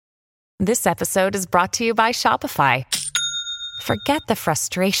This episode is brought to you by Shopify. Forget the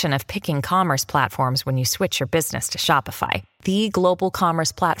frustration of picking commerce platforms when you switch your business to Shopify, the global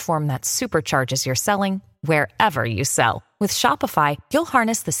commerce platform that supercharges your selling wherever you sell. With Shopify, you'll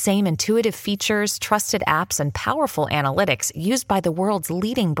harness the same intuitive features, trusted apps, and powerful analytics used by the world's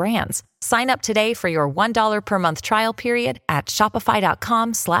leading brands. Sign up today for your $1 per month trial period at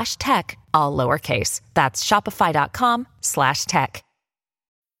shopify.com/tech, all lowercase. That's shopify.com/tech.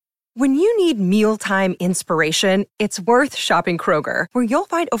 When you need mealtime inspiration, it's worth shopping Kroger, where you'll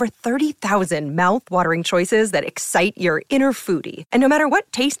find over 30,000 mouth-watering choices that excite your inner foodie. And no matter what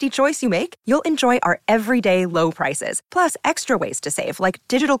tasty choice you make, you'll enjoy our everyday low prices, plus extra ways to save, like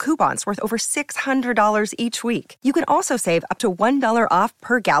digital coupons worth over $600 each week. You can also save up to $1 off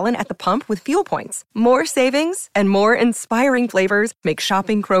per gallon at the pump with fuel points. More savings and more inspiring flavors make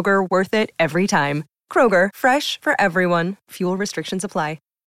shopping Kroger worth it every time. Kroger, fresh for everyone. Fuel restrictions apply.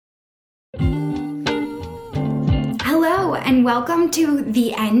 Hello, and welcome to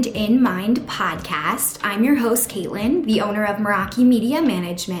the End in Mind podcast. I'm your host, Caitlin, the owner of Meraki Media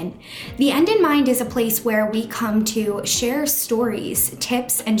Management. The End in Mind is a place where we come to share stories,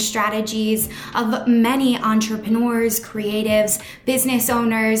 tips, and strategies of many entrepreneurs, creatives, business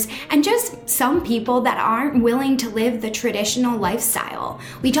owners, and just some people that aren't willing to live the traditional lifestyle.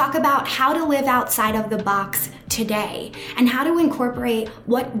 We talk about how to live outside of the box today and how to incorporate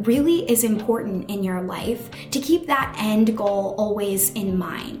what really is important in your life to keep that end goal always in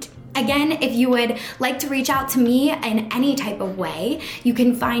mind. Again, if you would like to reach out to me in any type of way, you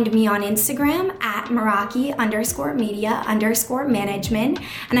can find me on Instagram at Meraki_media_management,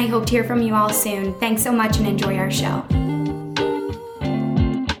 and I hope to hear from you all soon. Thanks so much and enjoy our show.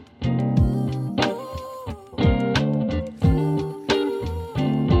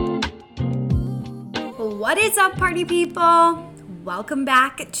 What is up, party people? Welcome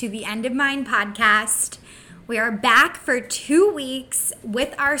back to the End of Mind podcast. We are back for 2 weeks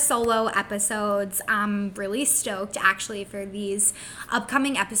with our solo episodes. I'm really stoked actually for these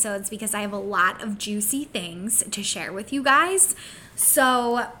upcoming episodes because I have a lot of juicy things to share with you guys.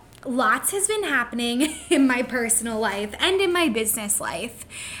 So lots has been happening in my personal life and in my business life.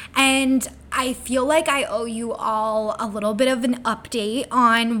 And I feel like I owe you all a little bit of an update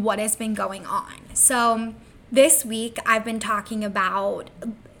on what has been going on. So this week I've been talking about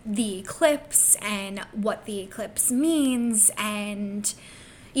the eclipse and what the eclipse means and,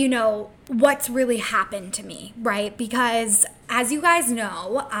 you know, what's really happened to me, right? Because as you guys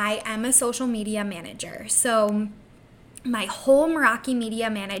know, I am a social media manager. So my whole Meraki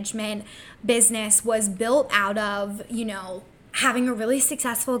Media Management business was built out of, you know, having a really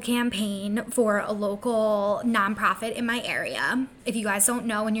successful campaign for a local nonprofit in my area. If you guys don't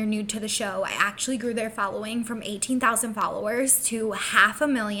know and you're new to the show, I actually grew their following from 18,000 followers to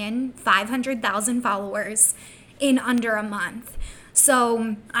 500,000 followers in under a month.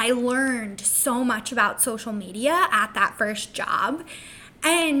 So I learned so much about social media at that first job.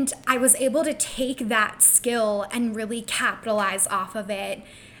 And I was able to take that skill and really capitalize off of it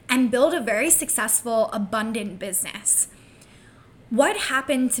and build a very successful, abundant business. What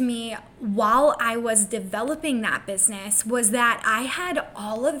happened to me while I was developing that business was that I had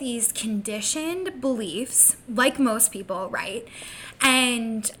all of these conditioned beliefs, like most people, right?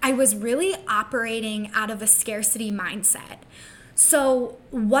 And I was really operating out of a scarcity mindset. So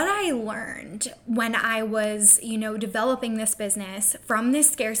what I learned when I was, developing this business from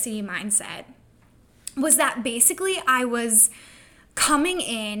this scarcity mindset was that basically I was coming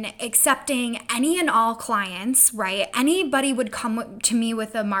in, accepting any and all clients, right? Anybody would come to me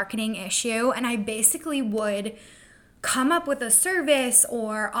with a marketing issue, and I basically would come up with a service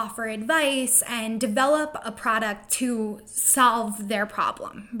or offer advice and develop a product to solve their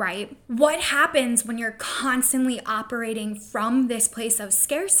problem, right? What happens when you're constantly operating from this place of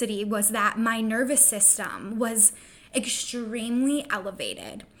scarcity was that my nervous system was extremely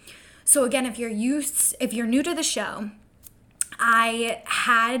elevated. So again, if you're new to the show, I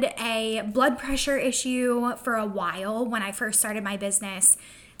had a blood pressure issue for a while when I first started my business,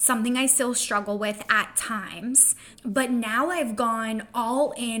 something I still struggle with at times. But now I've gone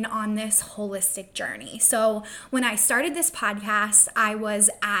all in on this holistic journey. So when I started this podcast, I was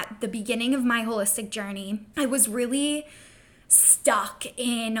at the beginning of my holistic journey. I was really stuck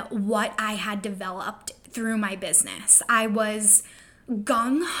in what I had developed through my business. I was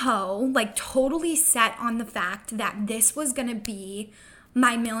gung-ho, like totally set on the fact that this was going to be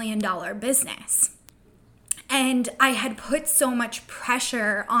my $1 million business. And I had put so much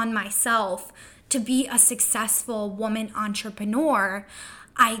pressure on myself to be a successful woman entrepreneur.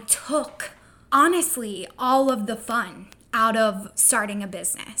 I took, honestly, all of the fun out of starting a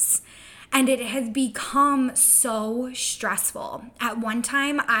business. And it has become so stressful. At one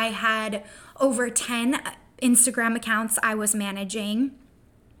time, I had over 10 Instagram accounts I was managing.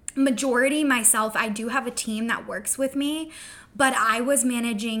 Majority myself, I do have a team that works with me, but I was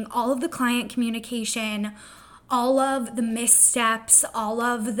managing all of the client communication, all of the missteps, all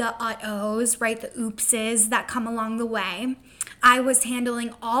of the uh-ohs, right? The oopses that come along the way. I was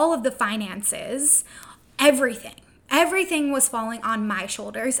handling all of the finances, everything. Everything was falling on my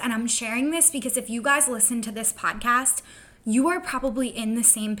shoulders. And I'm sharing this because if you guys listen to this podcast, you are probably in the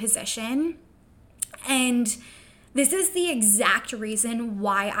same position. And this is the exact reason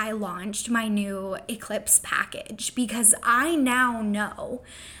why I launched my new Eclipse package, because I now know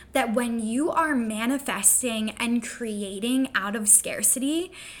that when you are manifesting and creating out of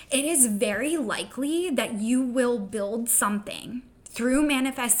scarcity, it is very likely that you will build something through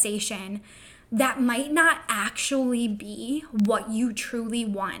manifestation that might not actually be what you truly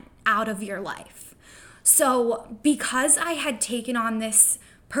want out of your life. So because I had taken on this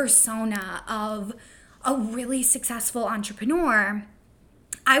persona of a really successful entrepreneur,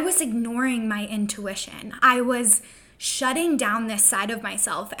 I was ignoring my intuition. I was shutting down this side of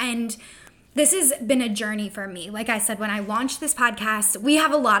myself. And this has been a journey for me. Like I said, when I launched this podcast, we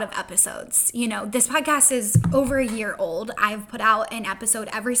have a lot of episodes. You know, this podcast is over a year old. I've put out an episode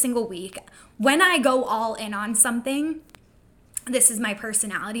every single week. When I go all in on something, this is my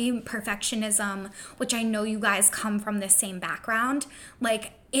personality, perfectionism, which I know you guys come from this same background.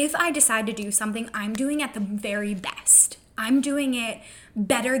 Like, if I decide to do something, I'm doing it at the very best. I'm doing it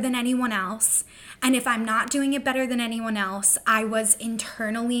better than anyone else. And if I'm not doing it better than anyone else, I was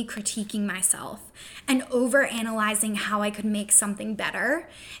internally critiquing myself and overanalyzing how I could make something better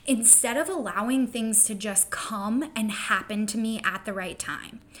instead of allowing things to just come and happen to me at the right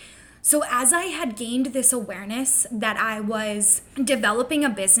time. So as I had gained this awareness that I was developing a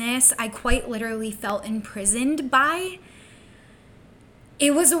business I quite literally felt imprisoned by,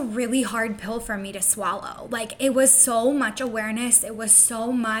 it was a really hard pill for me to swallow. Like, it was so much awareness, it was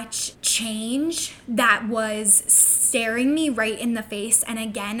so much change that was staring me right in the face. And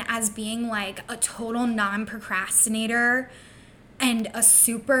again, as being like a total non-procrastinator and a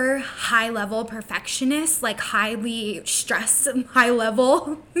super high-level perfectionist, like highly stressed,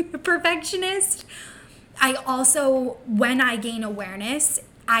 high-level perfectionist, I also, when I gain awareness,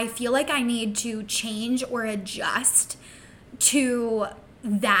 I feel like I need to change or adjust to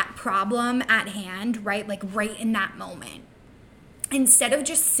that problem at hand, right? Like right in that moment, instead of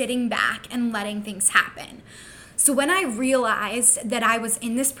just sitting back and letting things happen. So when I realized that I was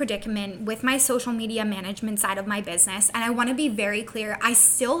in this predicament with my social media management side of my business, and I want to be very clear, I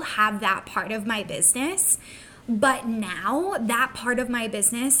still have that part of my business, but now that part of my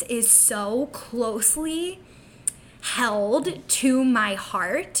business is so closely held to my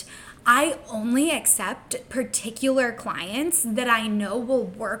heart. I only accept particular clients that I know will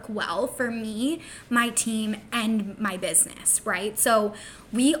work well for me, my team, and my business, right? So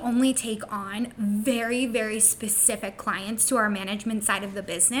we only take on very, very specific clients to our management side of the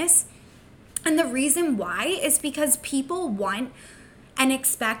business. And the reason why is because people want and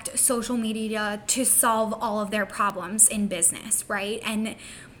expect social media to solve all of their problems in business, right? And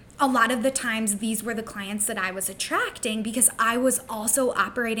a lot of the times these were the clients that I was attracting because I was also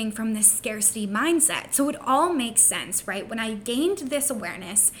operating from this scarcity mindset. So it all makes sense, right? When I gained this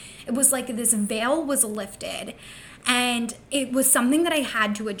awareness, it was like this veil was lifted and it was something that I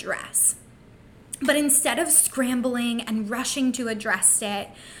had to address. But instead of scrambling and rushing to address it,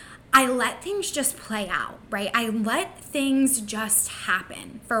 I let things just play out, right? I let things just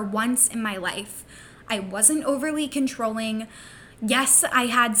happen for once in my life. I wasn't overly controlling. Yes, I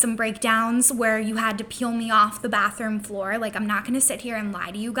had some breakdowns where you had to peel me off the bathroom floor. Like, I'm not going to sit here and lie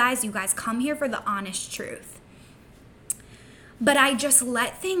to you guys. You guys come here for the honest truth. But I just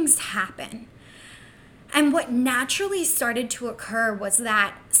let things happen. And what naturally started to occur was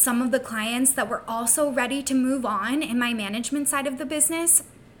that some of the clients that were also ready to move on in my management side of the business,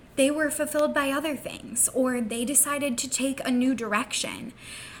 they were fulfilled by other things, or they decided to take a new direction.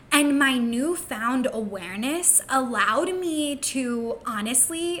 And my newfound awareness allowed me to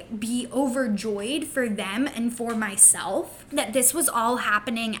honestly be overjoyed for them and for myself that this was all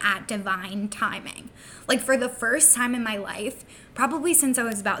happening at divine timing. Like, for the first time in my life, probably since I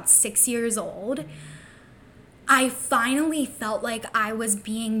was about 6 years old, I finally felt like I was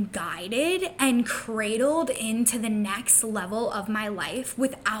being guided and cradled into the next level of my life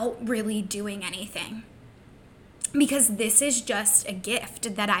without really doing anything. Because this is just a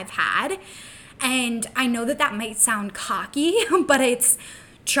gift that I've had. And I know that that might sound cocky, but it's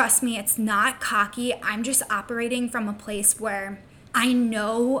trust me, it's not cocky. I'm just operating from a place where I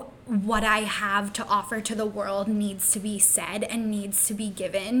know what I have to offer to the world needs to be said and needs to be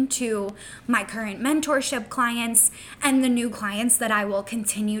given to my current mentorship clients and the new clients that I will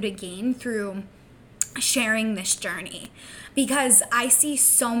continue to gain through sharing this journey. Because I see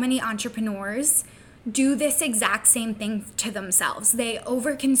so many entrepreneurs do this exact same thing to themselves. They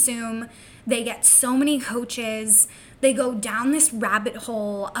overconsume, they get so many coaches, they go down this rabbit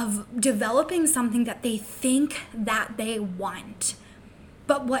hole of developing something that they think that they want.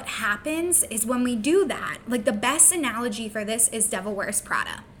 But what happens is when we do that, like the best analogy for this is Devil Wears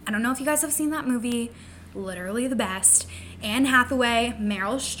Prada. I don't know if you guys have seen that movie, literally the best. Anne Hathaway,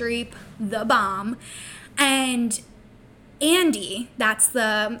 Meryl Streep, the bomb. And Andy, that's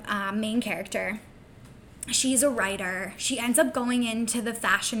the main character, she's a writer. She ends up going into the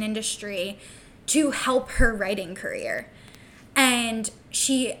fashion industry to help her writing career. And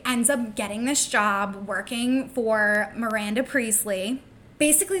she ends up getting this job working for Miranda Priestly.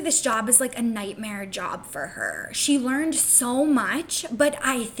 Basically, this job is like a nightmare job for her. She learned so much, but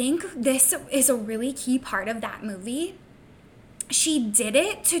I think this is a really key part of that movie. She did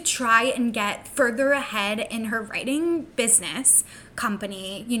it to try and get further ahead in her writing business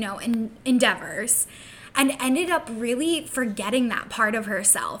company, endeavors, and ended up really forgetting that part of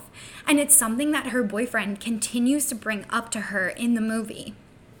herself. And it's something that her boyfriend continues to bring up to her in the movie.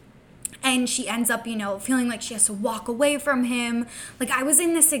 And she ends up, feeling like she has to walk away from him. Like, I was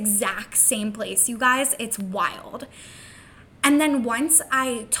in this exact same place, you guys. It's wild. And then once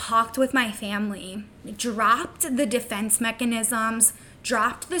I talked with my family, dropped the defense mechanisms,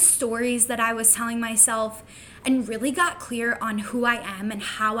 dropped the stories that I was telling myself, and really got clear on who I am and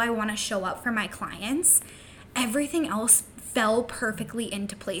how I want to show up for my clients, everything else fell perfectly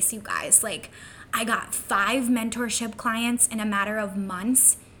into place, you guys. Like, I got 5 mentorship clients in a matter of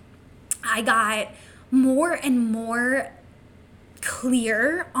months. I got more and more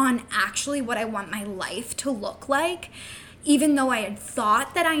clear on actually what I want my life to look like, even though I had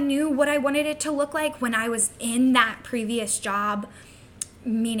thought that I knew what I wanted it to look like when I was in that previous job,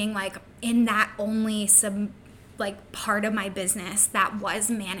 meaning like in that only part of my business that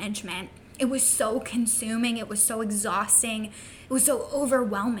was management. It was so consuming, it was so exhausting, it was so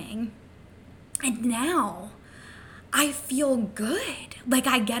overwhelming. And now I feel good. Like,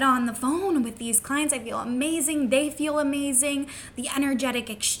 I get on the phone with these clients, I feel amazing, they feel amazing. The energetic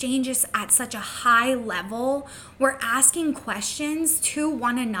exchange is at such a high level. We're asking questions to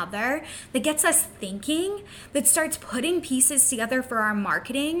one another that gets us thinking, that starts putting pieces together for our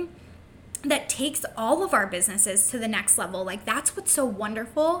marketing, that takes all of our businesses to the next level. Like, that's what's so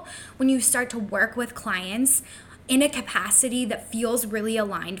wonderful when you start to work with clients in a capacity that feels really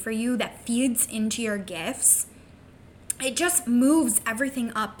aligned for you, that feeds into your gifts. It just moves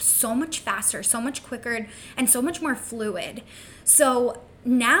everything up so much faster, so much quicker, and so much more fluid. So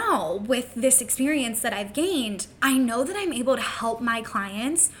now with this experience that I've gained, I know that I'm able to help my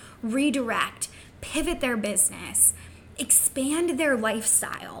clients redirect, pivot their business, expand their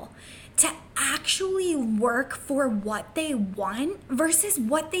lifestyle to actually work for what they want versus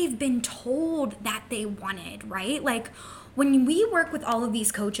what they've been told that they wanted, right? Like, when we work with all of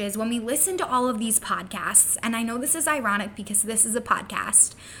these coaches, when we listen to all of these podcasts, and I know this is ironic because this is a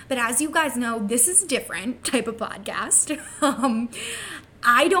podcast, but as you guys know, this is a different type of podcast.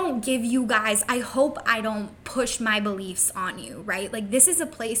 I don't give you guys, I hope I don't push my beliefs on you, right? Like, this is a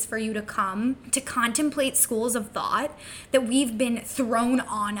place for you to come to contemplate schools of thought that we've been thrown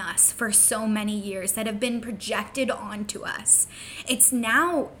on us for so many years, that have been projected onto us. It's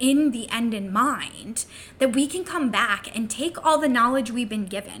now in the end in mind that we can come back and take all the knowledge we've been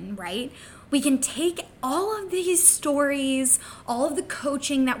given, right? We can take all of these stories, all of the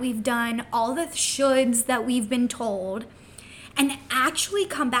coaching that we've done, all the shoulds that we've been told, and actually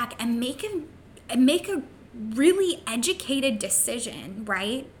come back and make a really educated decision,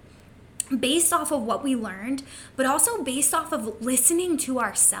 right? Based off of what we learned, but also based off of listening to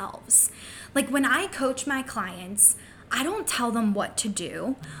ourselves. Like, when I coach my clients, I don't tell them what to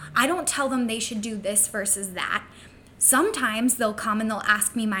do. I don't tell them they should do this versus that. Sometimes they'll come and they'll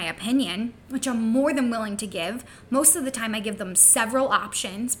ask me my opinion, which I'm more than willing to give. Most of the time I give them several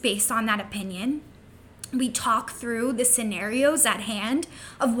options based on that opinion. We talk through the scenarios at hand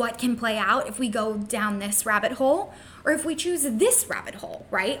of what can play out if we go down this rabbit hole or if we choose this rabbit hole,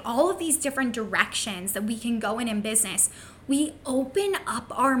 right? All of these different directions that we can go in business. We open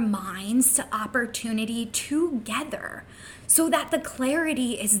up our minds to opportunity together so that the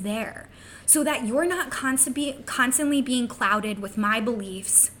clarity is there, so that you're not constantly being clouded with my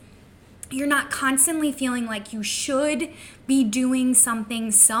beliefs You're not constantly feeling like you should be doing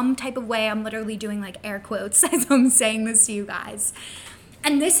something some type of way. I'm literally doing like air quotes as I'm saying this to you guys.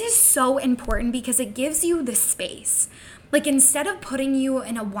 And this is so important because it gives you the space. Like, instead of putting you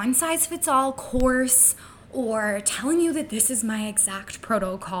in a one-size-fits-all course or telling you that this is my exact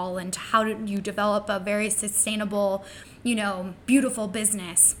protocol and how do you develop a very sustainable, beautiful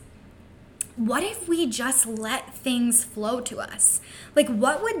business, what if we just let things flow to us? Like,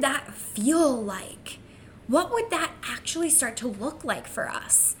 what would that feel like? What would that actually start to look like for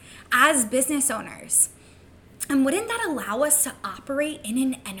us as business owners? And wouldn't that allow us to operate in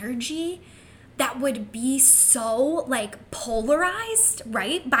an energy that would be so like polarized,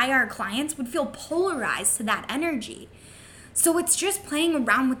 right? By our clients would feel polarized to that energy. So it's just playing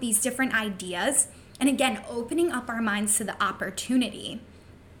around with these different ideas and again, opening up our minds to the opportunity.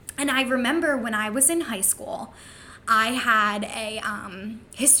 And I remember when I was in high school, I had a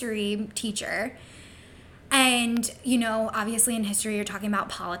history teacher. And, obviously in history, you're talking about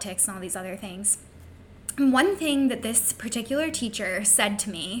politics and all these other things. And one thing that this particular teacher said to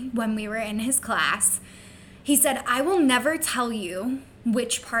me when we were in his class, he said, I will never tell you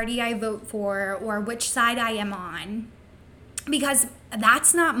which party I vote for or which side I am on, because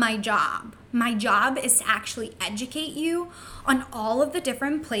that's not my job. My job is to actually educate you on all of the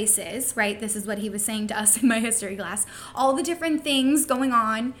different places, right? This is what he was saying to us in my history class, all the different things going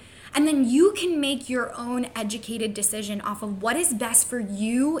on. And then you can make your own educated decision off of what is best for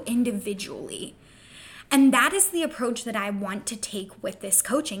you individually. And that is the approach that I want to take with this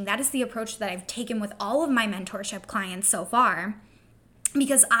coaching. That is the approach that I've taken with all of my mentorship clients so far.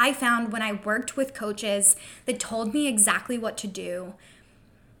 Because I found when I worked with coaches that told me exactly what to do,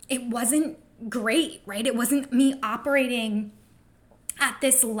 it wasn't great, right? It wasn't me operating at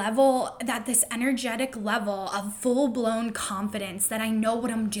this level, at this energetic level of full-blown confidence that I know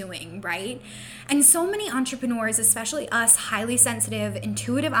what I'm doing, right? And so many entrepreneurs, especially us highly sensitive,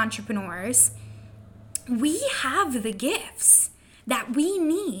 intuitive entrepreneurs, we have the gifts that we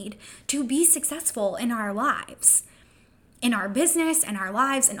need to be successful in our lives, in our business and our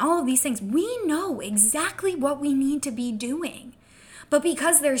lives and all of these things. We know exactly what we need to be doing. But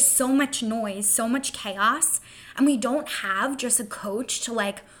because there's so much noise, so much chaos, and we don't have just a coach to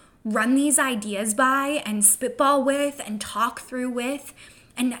like run these ideas by and spitball with and talk through with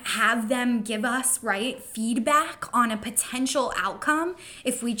and have them give us, right, feedback on a potential outcome,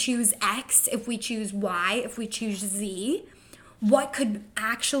 if we choose X, if we choose Y, if we choose Z, what could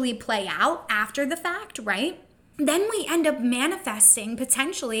actually play out after the fact, right? Then we end up manifesting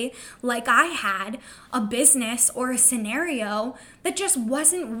potentially, like I had, a business or a scenario that just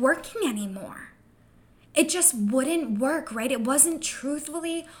wasn't working anymore. It just wouldn't work, right? It wasn't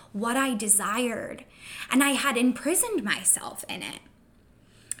truthfully what I desired. And I had imprisoned myself in it.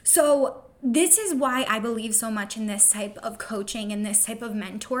 So this is why I believe so much in this type of coaching and this type of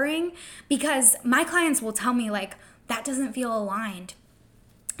mentoring, because my clients will tell me like, that doesn't feel aligned.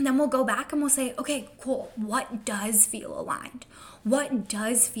 And then we'll go back and we'll say, okay, cool. What does feel aligned? What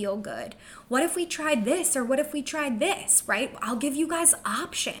does feel good? What if we tried this or what if we tried this, right? I'll give you guys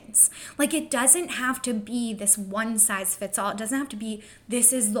options. Like, it doesn't have to be this one size fits all. It doesn't have to be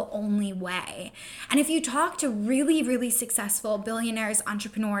this is the only way. And if you talk to really, really successful billionaires,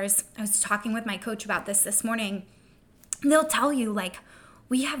 entrepreneurs, I was talking with my coach about this morning, they'll tell you like,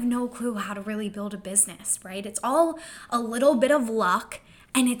 we have no clue how to really build a business, right? It's all a little bit of luck.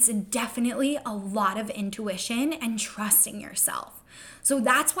 And it's definitely a lot of intuition and trusting yourself. So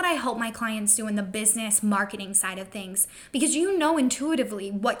that's what I help my clients do in the business marketing side of things, because you know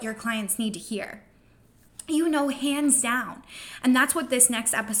intuitively what your clients need to hear. You know, hands down. And that's what this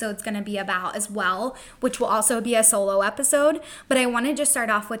next episode is going to be about as well, which will also be a solo episode. But I wanted to start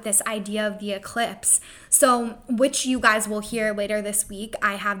off with this idea of the eclipse. So, which you guys will hear later this week.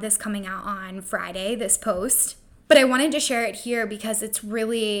 I have this coming out on Friday, this post. But I wanted to share it here because it's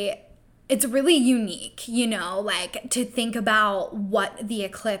really unique, you know, like to think about what the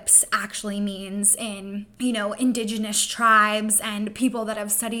eclipse actually means in, you know, indigenous tribes and people that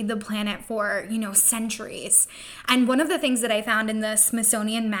have studied the planet for, you know, centuries. And one of the things that I found in the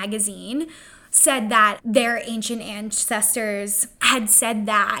Smithsonian Magazine said that their ancient ancestors had said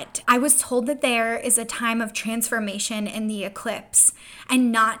that I was told that there is a time of transformation in the eclipse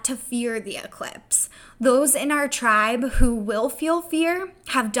and not to fear the eclipse. Those in our tribe who will feel fear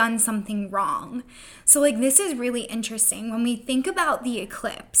have done something wrong. So like this is really interesting when we think about the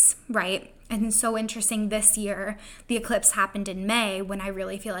eclipse, right? And it's so interesting this year, the eclipse happened in May when I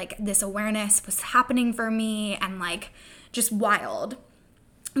really feel like this awareness was happening for me and like just wild.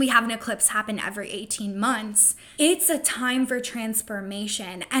 we have an eclipse happen every 18 months. It's a time for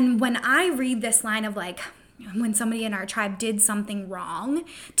transformation. And when I read this line of like, when somebody in our tribe did something wrong,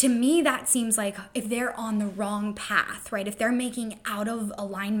 to me, that seems like if they're on the wrong path, right? If they're making out of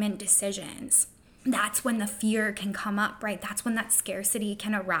alignment decisions, that's when the fear can come up, right? That's when that scarcity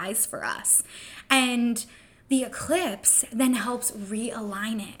can arise for us. And the eclipse then helps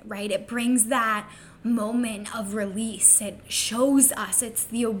realign it, right? It brings that moment of release. It shows us, it's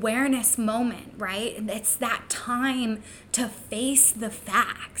the awareness moment, right? It's that time to face the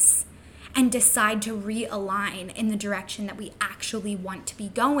facts and decide to realign in the direction that we actually want to be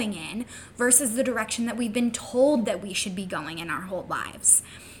going in versus the direction that we've been told that we should be going in our whole lives.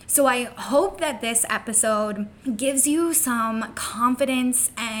 So I hope that this episode gives you some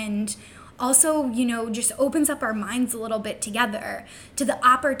confidence and also, just opens up our minds a little bit together to the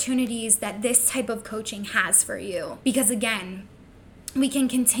opportunities that this type of coaching has for you. Because again, we can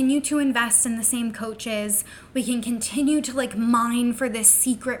continue to invest in the same coaches. We can continue to mine for this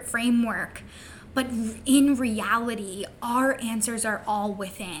secret framework. But in reality, our answers are all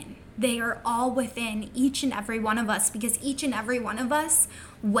within. They are all within each and every one of us, because each and every one of us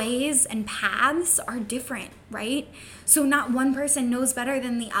ways and paths are different, right? So not one person knows better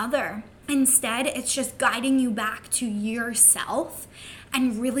than the other. Instead, it's just guiding you back to yourself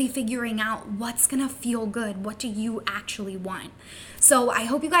and really figuring out what's gonna feel good. What do you actually want? So I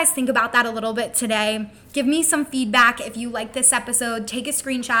hope you guys think about that a little bit today. Give me some feedback if you like this episode. Take a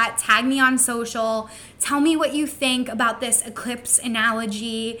screenshot, tag me on social, tell me what you think about this eclipse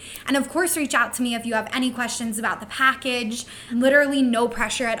analogy. And of course, reach out to me if you have any questions about the package. Literally no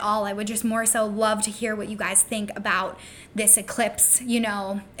pressure at all. I would just more so love to hear what you guys think about this eclipse,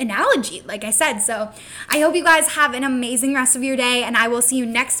 analogy, like I said. So I hope you guys have an amazing rest of your day, and I will see you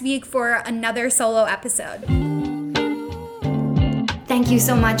next week for another solo episode. Thank you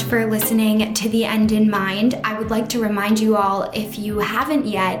so much for listening to The End in Mind. I would like to remind you all, if you haven't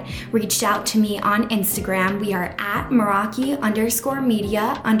yet reached out to me on Instagram, we are at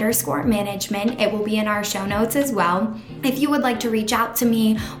Meraki_media_management. It will be in our show notes as well. If you would like to reach out to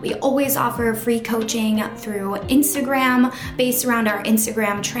me, we always offer free coaching through Instagram based around our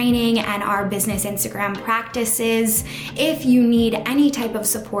Instagram training and our business Instagram practices. If you need any type of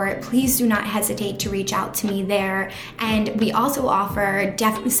support, please do not hesitate to reach out to me there. And we also offer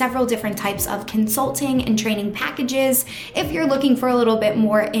several different types of consulting and training packages if you're looking for a little bit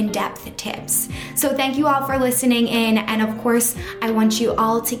more in-depth tips. So thank you all for listening in, and of course, I want you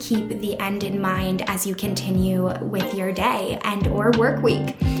all to keep the end in mind as you continue with your day and or work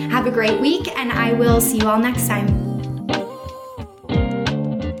week. Have a great week, and I will see you all next time.